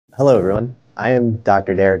Hello, everyone. I am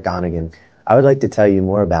Dr. Donegan. I would like to tell you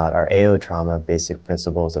more about our AO Trauma Basic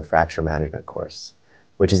Principles of Fracture Management course,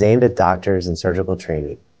 which is aimed at doctors and surgical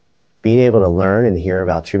training. Being able to learn and hear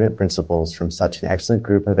about treatment principles from such an excellent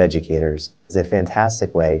group of educators is a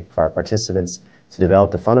fantastic way for our participants to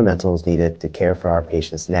develop the fundamentals needed to care for our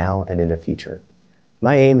patients now and in the future.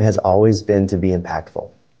 My aim has always been to be impactful.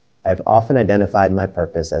 I have often identified my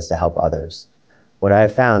purpose as to help others. What I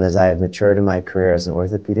have found as I have matured in my career as an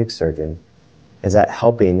orthopedic surgeon is that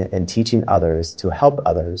helping and teaching others to help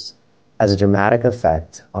others has a dramatic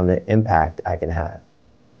effect on the impact I can have.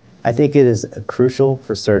 I think it is crucial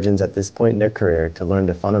for surgeons at this point in their career to learn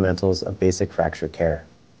the fundamentals of basic fracture care.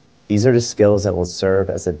 These are the skills that will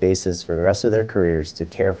serve as a basis for the rest of their careers to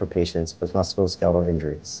care for patients with musculoskeletal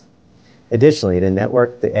injuries. Additionally, the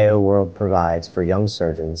network the AO World provides for young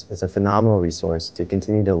surgeons is a phenomenal resource to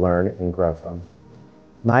continue to learn and grow from.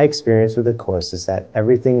 My experience with the course is that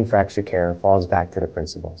everything in fracture care falls back to the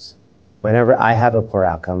principles. Whenever I have a poor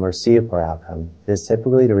outcome or see a poor outcome, it is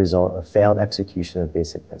typically the result of failed execution of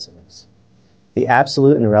basic principles. The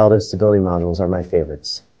absolute and relative stability modules are my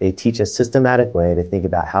favorites. They teach a systematic way to think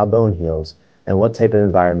about how bone heals and what type of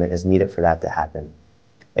environment is needed for that to happen.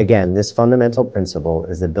 Again, this fundamental principle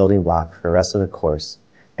is the building block for the rest of the course,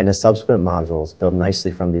 and the subsequent modules build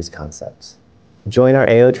nicely from these concepts. Join our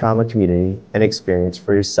AO Trauma community and experience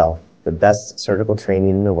for yourself the best surgical training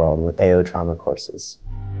in the world with AO Trauma courses.